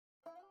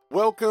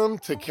Welcome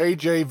to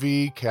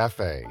KJV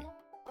Cafe.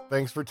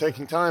 Thanks for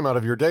taking time out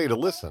of your day to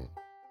listen.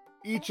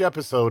 Each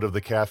episode of the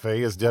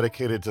Cafe is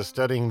dedicated to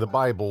studying the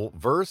Bible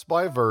verse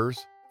by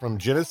verse from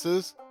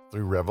Genesis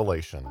through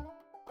Revelation.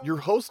 Your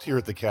host here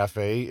at the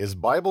Cafe is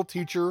Bible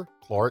teacher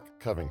Clark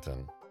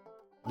Covington.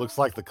 Looks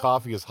like the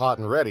coffee is hot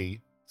and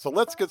ready, so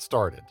let's get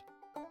started.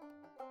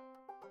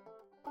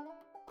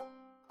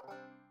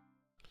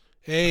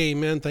 Hey,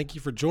 man, thank you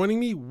for joining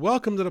me.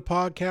 Welcome to the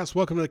podcast.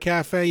 Welcome to the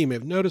cafe. You may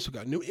have noticed we've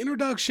got a new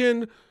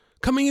introduction,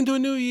 coming into a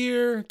new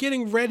year,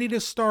 getting ready to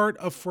start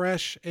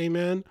afresh.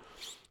 Amen.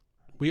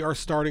 We are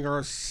starting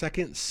our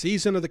second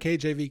season of the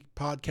KJV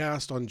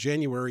podcast on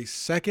January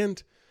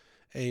 2nd.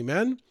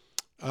 Amen.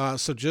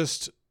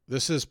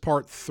 This is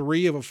part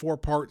 3 of a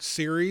 4-part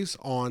series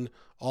on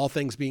all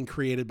things being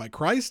created by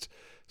Christ.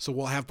 So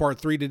we'll have part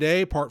 3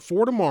 today, part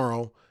 4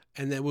 tomorrow.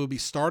 And then we'll be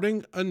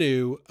starting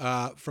anew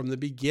from the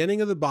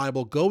beginning of the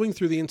Bible, going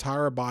through the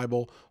entire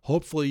Bible.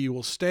 Hopefully you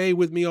will stay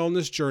with me on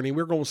this journey.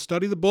 We're going to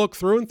study the book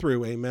through and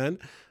through, amen,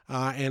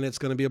 and it's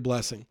going to be a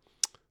blessing.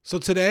 So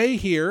today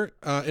here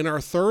in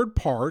our third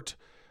part,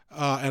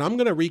 and I'm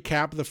going to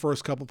recap the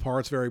first couple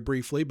parts very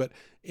briefly, but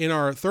in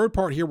our third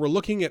part here, we're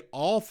looking at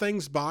all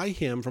things by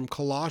him from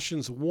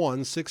Colossians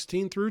 1,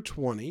 16 through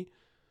 20.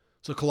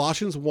 So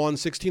Colossians 1,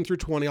 16 through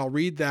 20, I'll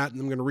read that,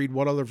 and I'm going to read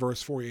one other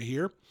verse for you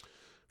here.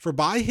 For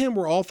by him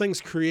were all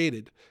things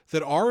created,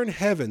 that are in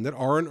heaven, that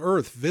are on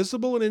earth,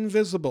 visible and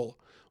invisible,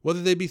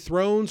 whether they be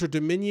thrones or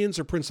dominions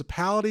or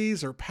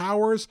principalities or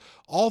powers,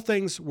 all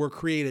things were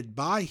created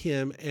by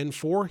him and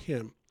for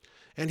him.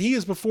 And he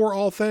is before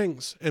all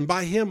things, and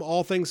by him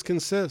all things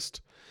consist.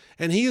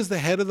 And he is the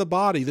head of the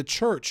body, the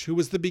church, who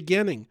is the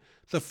beginning,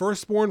 the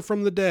firstborn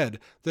from the dead,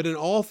 that in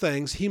all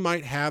things he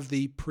might have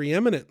the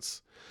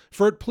preeminence.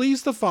 For it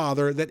pleased the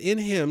Father that in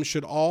him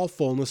should all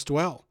fulness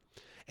dwell.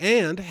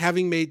 And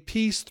having made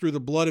peace through the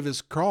blood of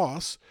his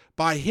cross,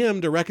 by him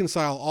to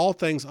reconcile all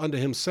things unto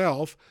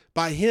himself,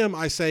 by him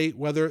I say,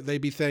 whether they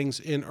be things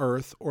in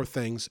earth or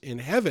things in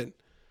heaven.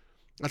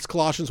 That's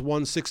Colossians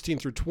 1, 16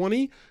 through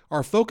 20.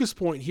 Our focus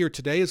point here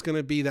today is going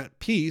to be that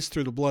peace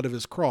through the blood of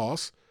his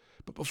cross.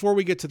 But before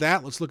we get to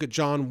that, let's look at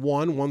John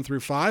 1, 1 through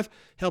 5.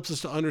 Helps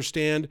us to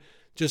understand,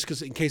 just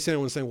because in case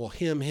anyone's saying, well,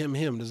 him,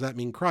 does that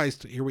mean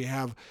Christ? Here we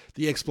have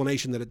the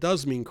explanation that it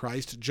does mean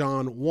Christ.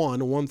 John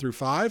 1, 1 through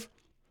 5.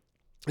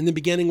 In the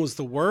beginning was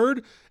the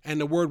Word, and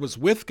the Word was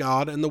with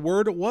God, and the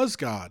Word was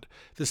God.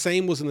 The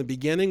same was in the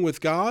beginning with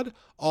God.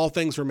 All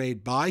things were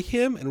made by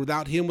him, and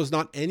without him was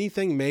not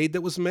anything made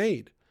that was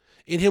made.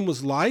 In him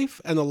was life,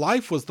 and the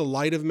life was the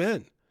light of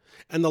men.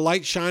 And the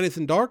light shineth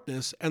in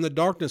darkness, and the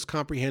darkness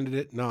comprehended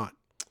it not.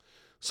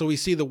 So we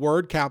see the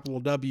Word, capital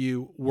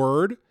W,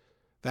 Word.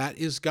 That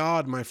is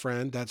God, my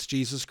friend. That's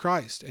Jesus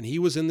Christ. And he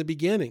was in the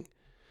beginning.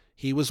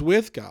 He was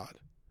with God.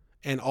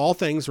 And all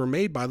things were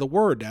made by the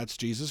Word. That's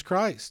Jesus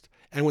Christ.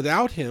 And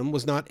without him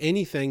was not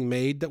anything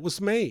made that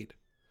was made.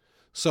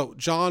 So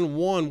John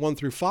 1, 1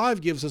 through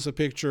 5 gives us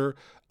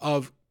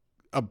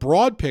a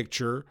broad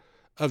picture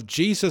of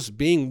Jesus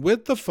being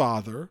with the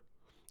Father,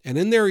 and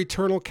in their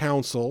eternal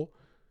counsel,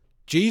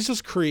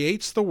 Jesus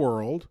creates the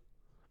world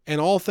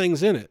and all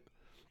things in it.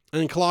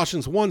 And in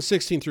Colossians 1,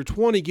 16 through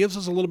 20 gives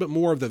us a little bit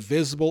more of the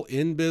visible,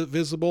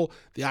 invisible,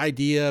 the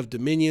idea of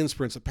dominions,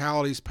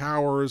 principalities,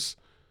 powers,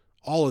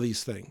 all of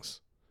these things.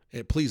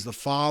 It pleased the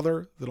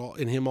Father that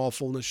in him all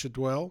fullness should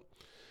dwell.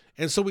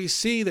 And so we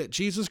see that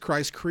Jesus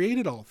Christ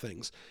created all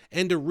things.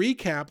 And to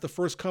recap the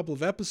first couple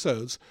of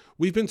episodes,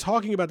 we've been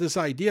talking about this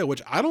idea,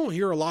 which I don't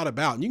hear a lot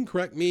about. And you can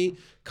correct me,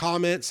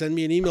 comment, send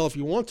me an email if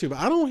you want to, but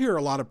I don't hear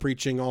a lot of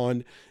preaching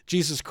on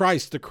Jesus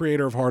Christ, the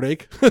creator of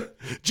heartache,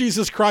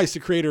 Jesus Christ, the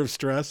creator of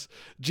stress,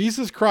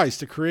 Jesus Christ,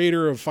 the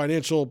creator of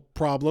financial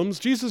problems,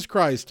 Jesus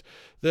Christ,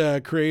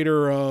 the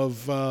creator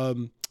of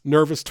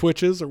nervous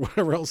twitches or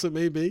whatever else it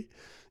may be.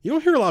 You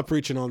don't hear a lot of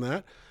preaching on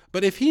that.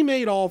 But if he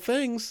made all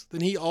things,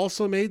 then he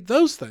also made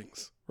those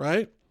things,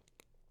 right?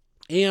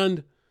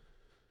 And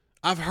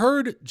I've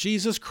heard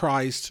Jesus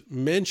Christ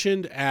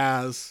mentioned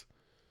as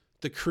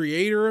the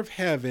creator of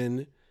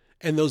heaven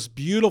and those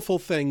beautiful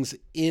things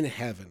in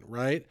heaven,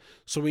 right?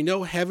 So we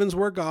know heaven's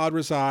where God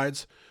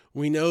resides.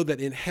 We know that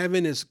in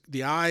heaven is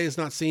the eye is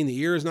not seen, the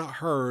ear is not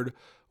heard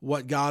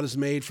what God has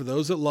made for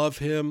those that love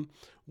him.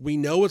 We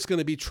know it's going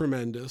to be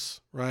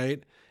tremendous,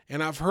 right?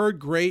 And I've heard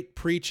great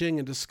preaching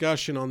and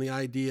discussion on the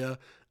idea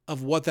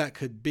of what that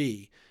could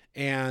be.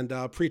 And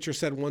a preacher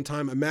said one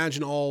time,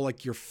 imagine all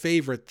like your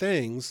favorite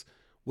things.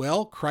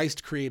 Well,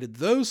 Christ created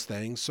those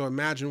things, so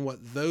imagine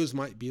what those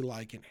might be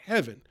like in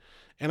heaven.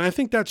 And I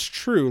think that's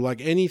true.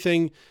 Like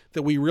anything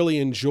that we really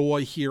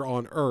enjoy here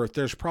on earth,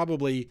 there's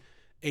probably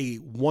a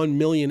 1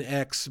 million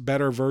X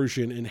better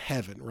version in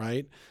heaven,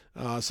 right?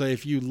 So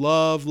if you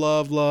love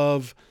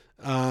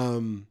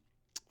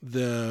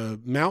the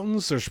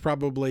mountains, there's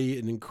probably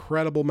an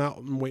incredible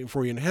mountain waiting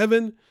for you in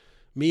heaven.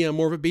 Me, I'm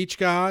more of a beach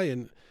guy,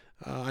 and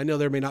I know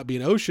there may not be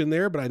an ocean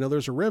there, but I know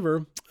there's a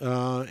river,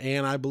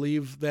 and I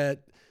believe that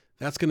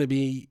that's going to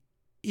be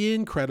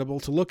incredible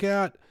to look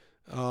at.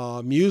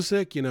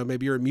 Music,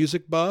 maybe you're a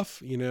music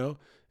buff,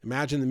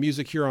 Imagine the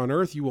music here on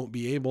earth. You won't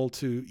be able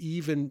to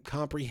even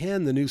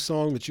comprehend the new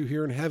song that you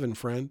hear in heaven,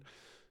 friend.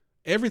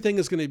 Everything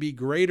is going to be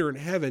greater in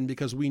heaven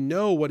because we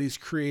know what he's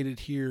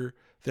created here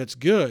that's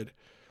good.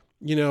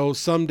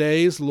 Some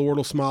days the Lord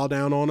will smile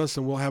down on us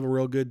and we'll have a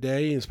real good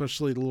day,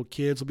 especially the little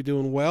kids will be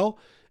doing well,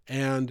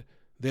 and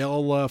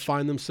they'll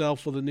find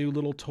themselves with a new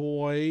little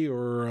toy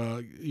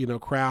or,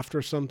 craft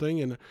or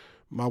something. And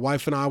my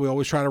wife and I, we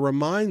always try to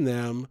remind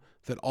them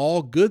that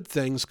all good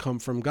things come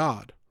from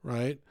God,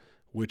 right?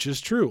 Which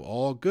is true.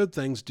 All good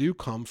things do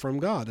come from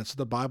God. That's what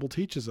the Bible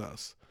teaches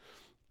us.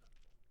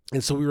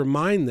 And so we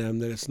remind them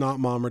that it's not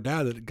mom or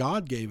dad, that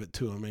God gave it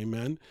to them.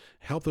 Amen.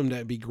 Help them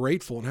to be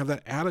grateful and have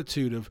that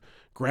attitude of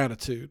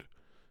gratitude.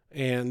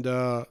 And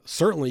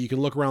certainly you can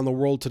look around the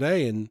world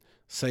today and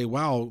say,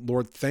 wow,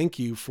 Lord, thank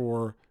you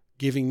for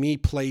giving me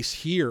place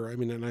here. I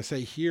mean, and I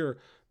say here,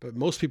 but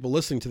most people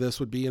listening to this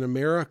would be in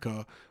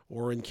America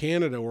or in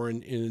Canada or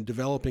in a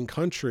developing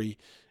country.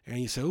 And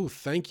you say, oh,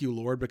 thank you,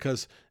 Lord,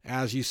 because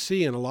as you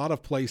see in a lot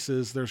of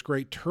places, there's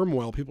great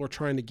turmoil. People are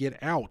trying to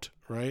get out,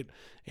 right?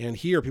 And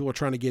here, people are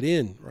trying to get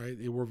in, right?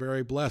 We're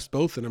very blessed,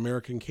 both in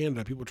America and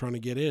Canada. People are trying to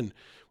get in.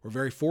 We're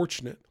very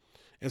fortunate.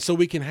 And so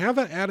we can have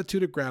that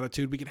attitude of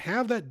gratitude. We can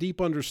have that deep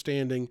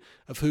understanding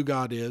of who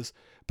God is.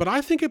 But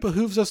I think it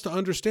behooves us to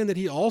understand that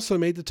he also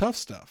made the tough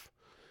stuff,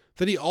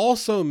 that he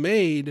also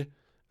made,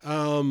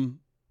 the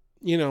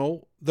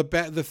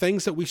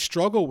things that we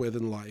struggle with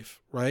in life,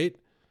 right?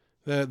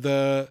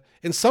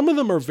 And some of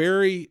them are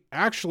very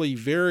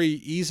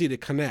easy to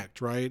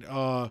connect, right?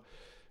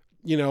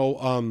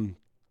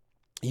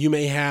 You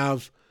may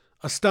have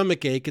a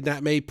stomach ache and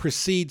that may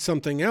precede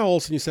something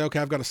else. And you say, okay,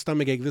 I've got a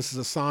stomach ache. This is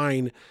a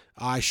sign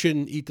I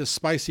shouldn't eat this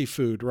spicy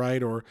food,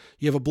 right? Or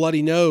you have a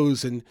bloody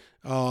nose. And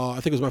I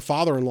think it was my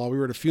father-in-law. We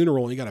were at a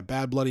funeral and he got a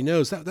bad bloody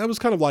nose. That was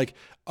kind of like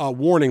a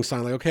warning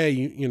sign. Like,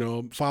 okay,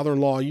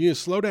 father-in-law, you need to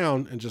slow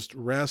down and just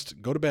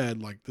rest, go to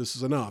bed. Like, this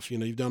is enough.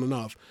 You've done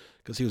enough,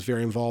 because he was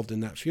very involved in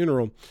that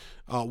funeral.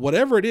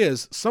 Whatever it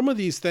is, some of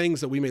these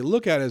things that we may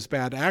look at as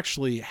bad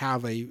actually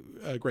have a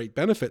great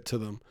benefit to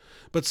them.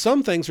 But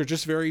some things are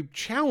just very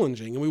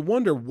challenging. And we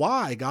wonder,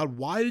 why, God,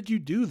 why did you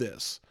do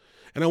this?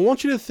 And I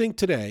want you to think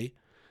today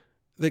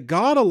that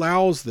God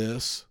allows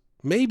this,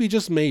 maybe,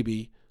 just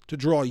maybe, to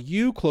draw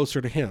you closer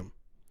to him.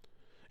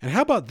 And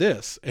how about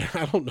this? And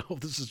I don't know if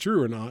this is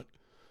true or not.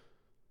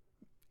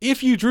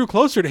 If you drew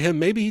closer to him,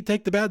 maybe he'd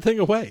take the bad thing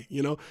away.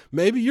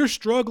 Maybe you're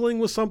struggling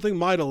with something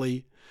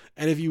mightily.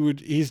 And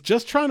he's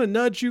just trying to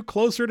nudge you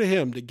closer to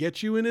him, to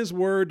get you in his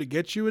word, to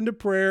get you into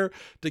prayer,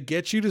 to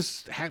get you to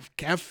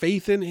have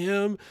faith in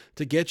him,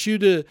 to get you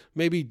to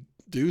maybe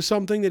do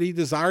something that he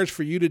desires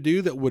for you to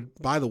do that would,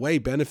 by the way,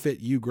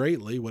 benefit you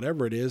greatly,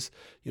 whatever it is.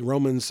 In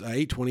Romans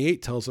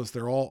 8:28 tells us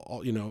they're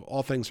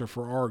all things are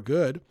for our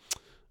good.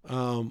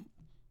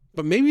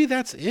 But maybe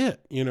that's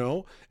it,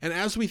 And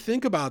as we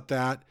think about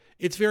that,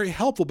 it's very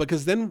helpful,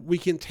 because then we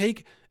can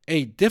take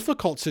a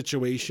difficult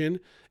situation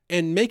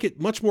and make it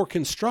much more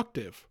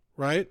constructive,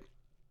 right?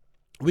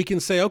 We can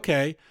say,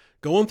 okay,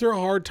 going through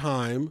a hard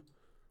time,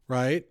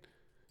 right?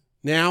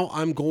 Now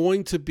I'm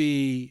going to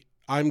be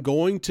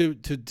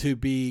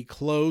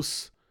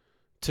close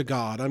to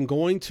God. I'm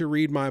going to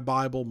read my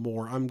Bible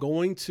more. I'm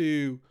going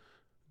to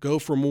go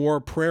for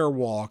more prayer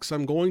walks.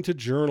 I'm going to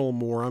journal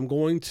more. I'm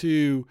going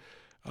to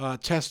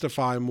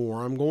testify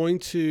more. I'm going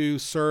to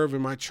serve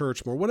in my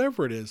church more,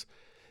 whatever it is.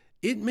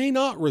 It may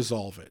not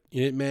resolve it.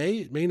 It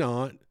may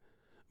not.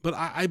 But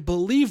I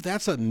believe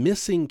that's a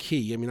missing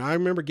key. I mean, I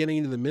remember getting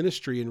into the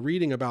ministry and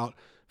reading about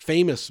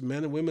famous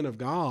men and women of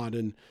God,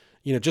 and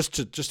just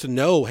to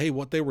know, hey,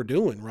 what they were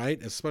doing,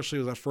 right? Especially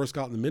as I first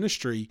got in the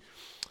ministry,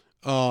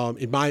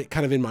 in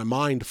my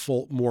mind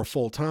more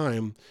full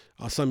time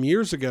some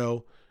years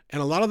ago,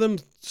 and a lot of them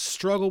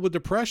struggled with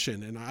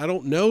depression. And I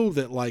don't know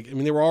that,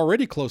 they were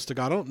already close to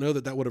God. I don't know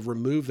that would have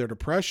removed their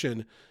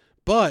depression,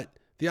 but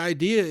the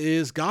idea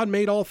is God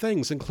made all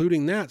things,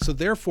 including that. So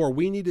therefore,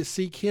 we need to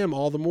seek him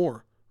all the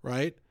more.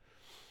 Right?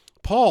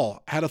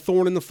 Paul had a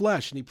thorn in the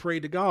flesh and he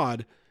prayed to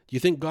God. Do you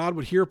think God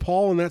would hear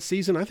Paul in that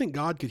season? I think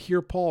God could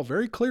hear Paul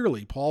very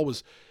clearly. Paul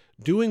was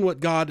doing what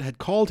God had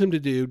called him to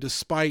do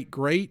despite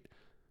great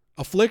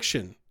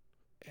affliction.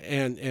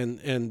 And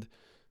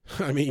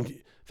I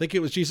think it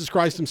was Jesus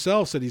Christ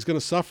himself said he's going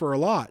to suffer a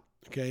lot.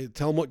 Okay.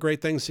 Tell him what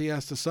great things he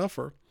has to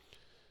suffer.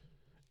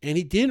 And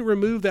he didn't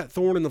remove that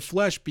thorn in the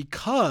flesh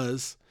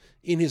because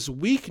in his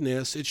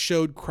weakness, it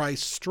showed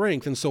Christ's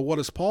strength. And so what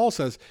does Paul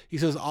says? He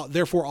says,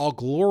 therefore, I'll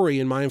glory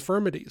in my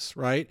infirmities,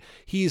 right?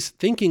 He's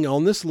thinking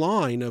on this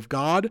line of,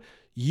 God,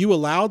 you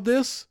allowed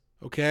this,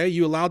 okay?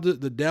 You allowed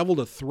the devil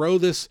to throw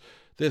this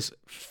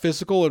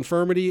physical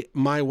infirmity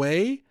my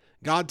way.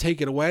 God, take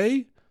it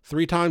away.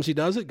 3 times he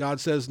does it. God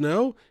says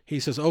no. He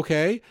says,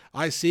 okay,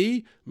 I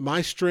see.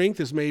 My strength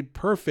is made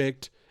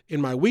perfect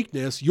in my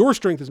weakness. Your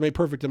strength is made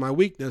perfect in my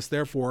weakness.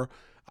 Therefore,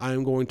 I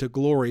am going to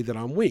glory that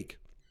I'm weak.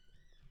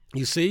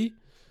 You see?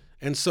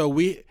 And so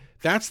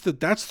that's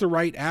the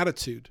right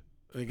attitude.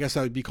 I guess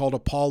that would be called a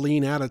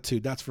Pauline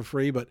attitude. That's for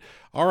free, but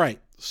all right.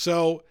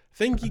 So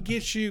think he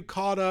gets you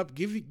caught up,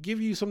 give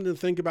you something to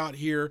think about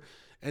here.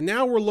 And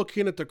now we're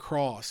looking at the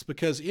cross,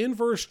 because in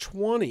verse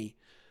 20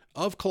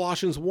 of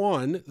Colossians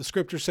 1, the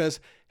scripture says,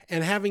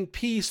 and having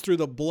peace through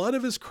the blood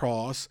of his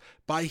cross,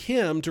 by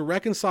him to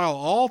reconcile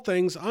all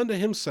things unto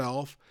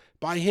himself.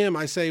 By him,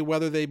 I say,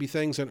 whether they be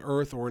things in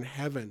earth or in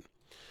heaven.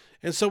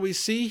 And so we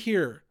see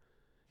here,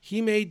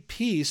 he made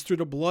peace through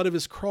the blood of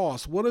his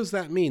cross. What does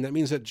that mean? That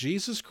means that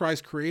Jesus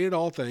Christ created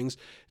all things.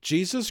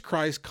 Jesus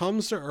Christ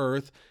comes to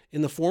earth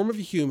in the form of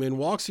a human,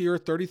 walks the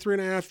earth 33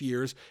 and a half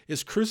years,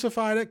 is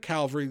crucified at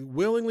Calvary,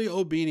 willingly,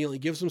 obediently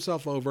gives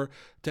himself over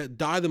to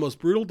die the most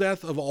brutal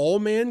death of all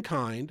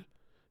mankind.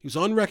 He was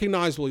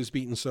unrecognizable. He was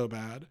beaten so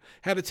bad.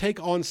 Had to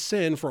take on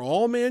sin for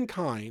all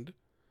mankind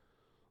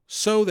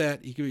so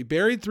that he could be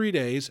buried 3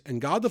 days, and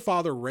God the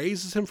Father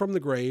raises him from the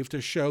grave to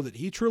show that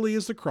he truly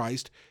is the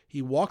Christ.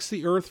 He walks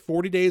the earth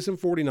 40 days and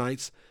 40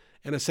 nights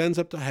and ascends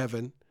up to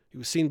heaven. He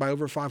was seen by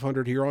over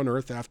 500 here on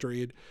earth after he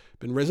had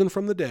been risen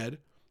from the dead.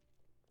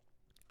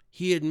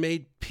 He had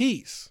made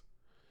peace.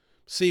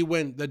 See,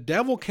 when the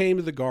devil came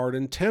to the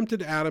garden,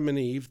 tempted Adam and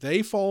Eve,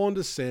 they fall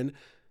into sin.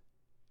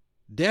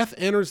 Death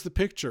enters the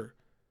picture.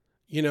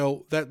 You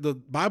know, that the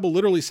Bible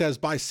literally says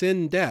by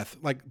sin, death.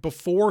 Like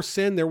before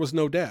sin, there was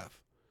no death.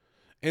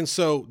 And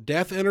so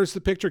death enters the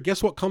picture.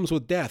 Guess what comes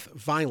with death?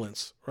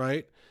 Violence,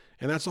 right?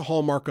 And that's a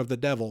hallmark of the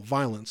devil,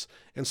 violence.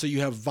 And so you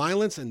have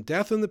violence and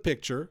death in the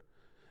picture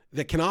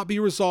that cannot be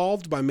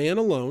resolved by man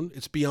alone.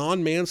 It's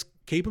beyond man's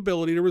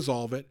capability to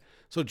resolve it.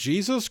 So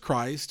Jesus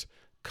Christ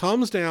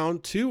comes down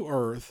to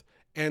earth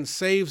and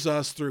saves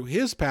us through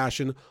his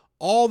passion,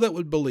 all that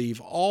would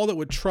believe, all that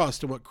would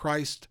trust in what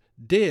Christ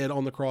did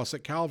on the cross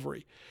at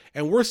Calvary.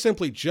 And we're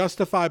simply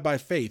justified by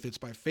faith. It's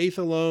by faith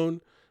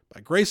alone,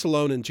 by grace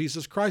alone, in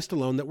Jesus Christ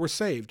alone that we're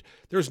saved.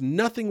 There's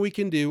nothing we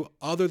can do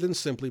other than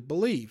simply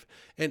believe.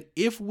 And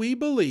if we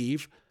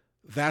believe,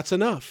 that's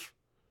enough.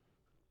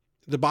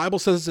 The Bible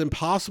says it's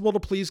impossible to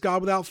please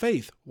God without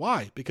faith.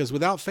 Why? Because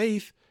without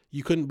faith,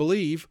 you couldn't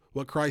believe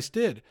what Christ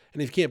did.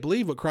 And if you can't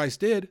believe what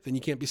Christ did, then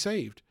you can't be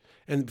saved.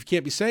 And if you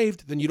can't be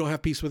saved, then you don't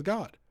have peace with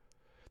God.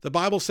 The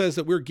Bible says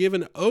that we're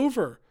given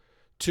over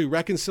to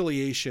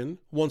reconciliation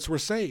once we're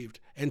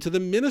saved, and to the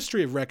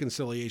ministry of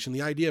reconciliation,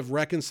 the idea of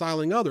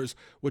reconciling others,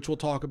 which we'll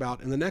talk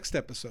about in the next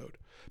episode.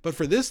 But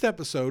for this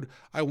episode,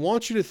 I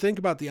want you to think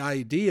about the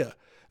idea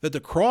that the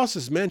cross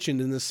is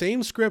mentioned in the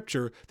same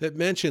scripture that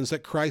mentions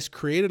that Christ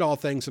created all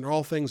things and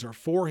all things are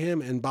for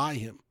him and by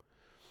him.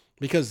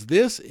 Because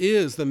this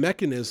is the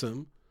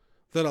mechanism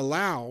that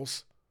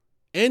allows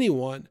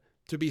anyone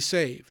to be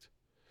saved.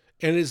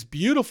 And it is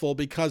beautiful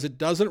because it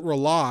doesn't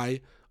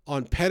rely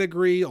on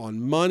pedigree,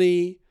 on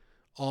money,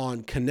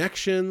 on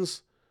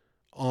connections,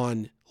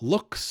 on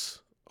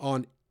looks,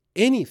 on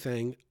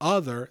anything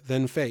other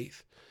than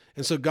faith.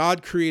 And so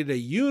God created a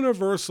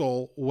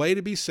universal way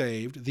to be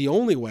saved, the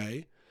only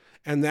way,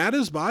 and that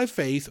is by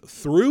faith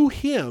through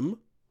him,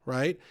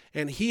 right?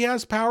 And he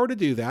has power to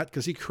do that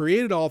because he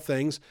created all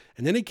things,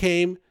 and then he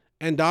came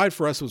and died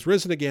for us, was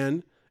risen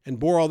again, and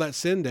bore all that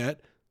sin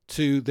debt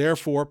to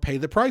therefore pay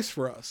the price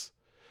for us.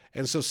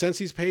 And so since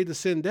he's paid the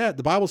sin debt,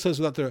 the Bible says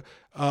without the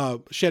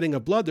shedding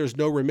of blood, there's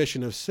no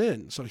remission of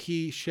sin. So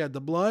he shed the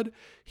blood.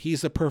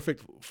 He's the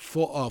perfect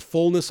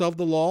fullness of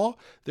the law.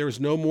 There's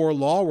no more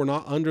law. We're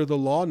not under the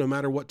law. No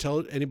matter what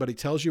anybody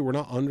tells you, we're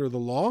not under the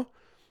law.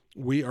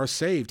 We are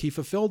saved. He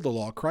fulfilled the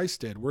law.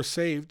 Christ did. We're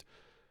saved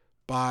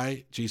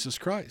by Jesus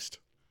Christ.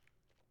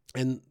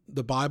 And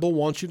the Bible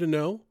wants you to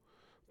know.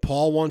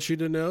 Paul wants you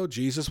to know.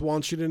 Jesus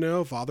wants you to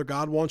know. Father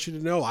God wants you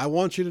to know. I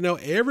want you to know.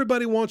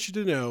 Everybody wants you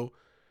to know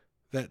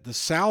that the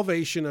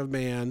salvation of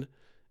man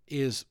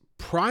is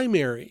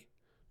primary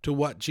to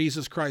what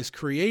Jesus Christ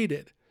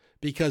created,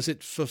 because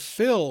it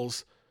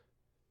fulfills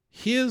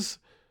his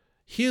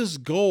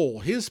goal,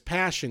 his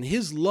passion,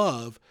 his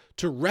love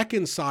to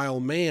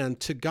reconcile man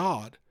to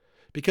God.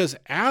 Because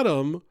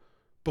Adam,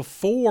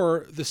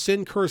 before the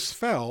sin curse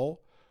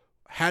fell,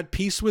 had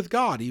peace with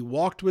God. He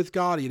walked with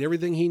God. He had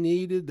everything he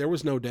needed. There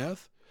was no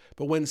death.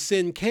 But when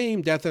sin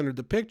came, death entered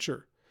the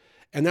picture.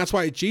 And that's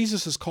why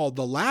Jesus is called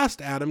the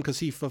last Adam, because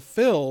he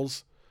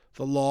fulfills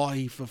the law.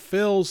 He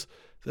fulfills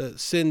the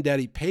sin debt.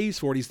 He pays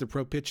for it. He's the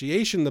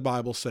propitiation, the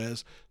Bible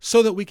says,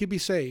 so that we could be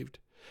saved.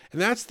 And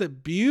that's the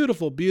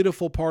beautiful,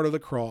 beautiful part of the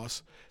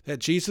cross, that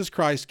Jesus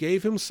Christ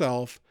gave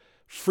himself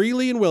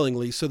freely and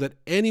willingly so that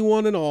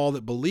anyone and all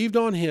that believed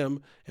on him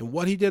and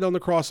what he did on the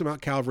cross of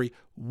Mount Calvary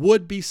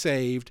would be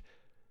saved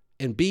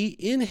and be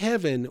in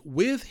heaven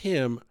with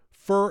him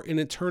for an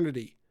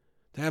eternity.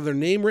 To have their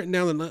name written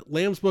down in the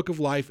Lamb's Book of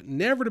Life,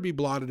 never to be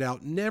blotted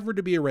out, never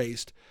to be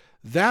erased.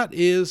 That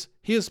is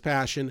his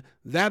passion.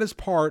 That is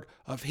part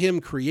of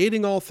him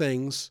creating all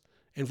things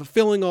and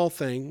fulfilling all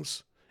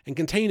things and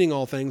containing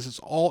all things. It's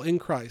all in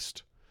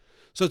Christ.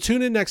 So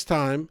tune in next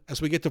time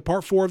as we get to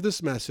part 4 of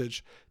this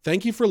message.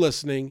 Thank you for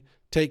listening.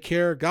 Take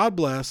care. God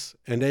bless,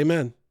 and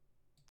amen.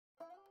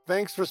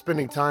 Thanks for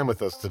spending time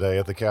with us today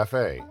at the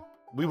cafe.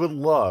 We would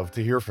love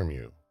to hear from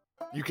you.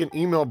 You can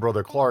email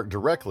Brother Clark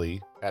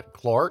directly at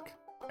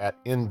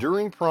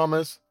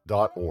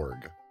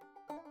clark@enduringpromise.org.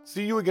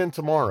 See you again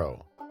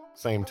tomorrow.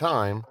 Same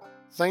time,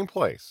 same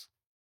place.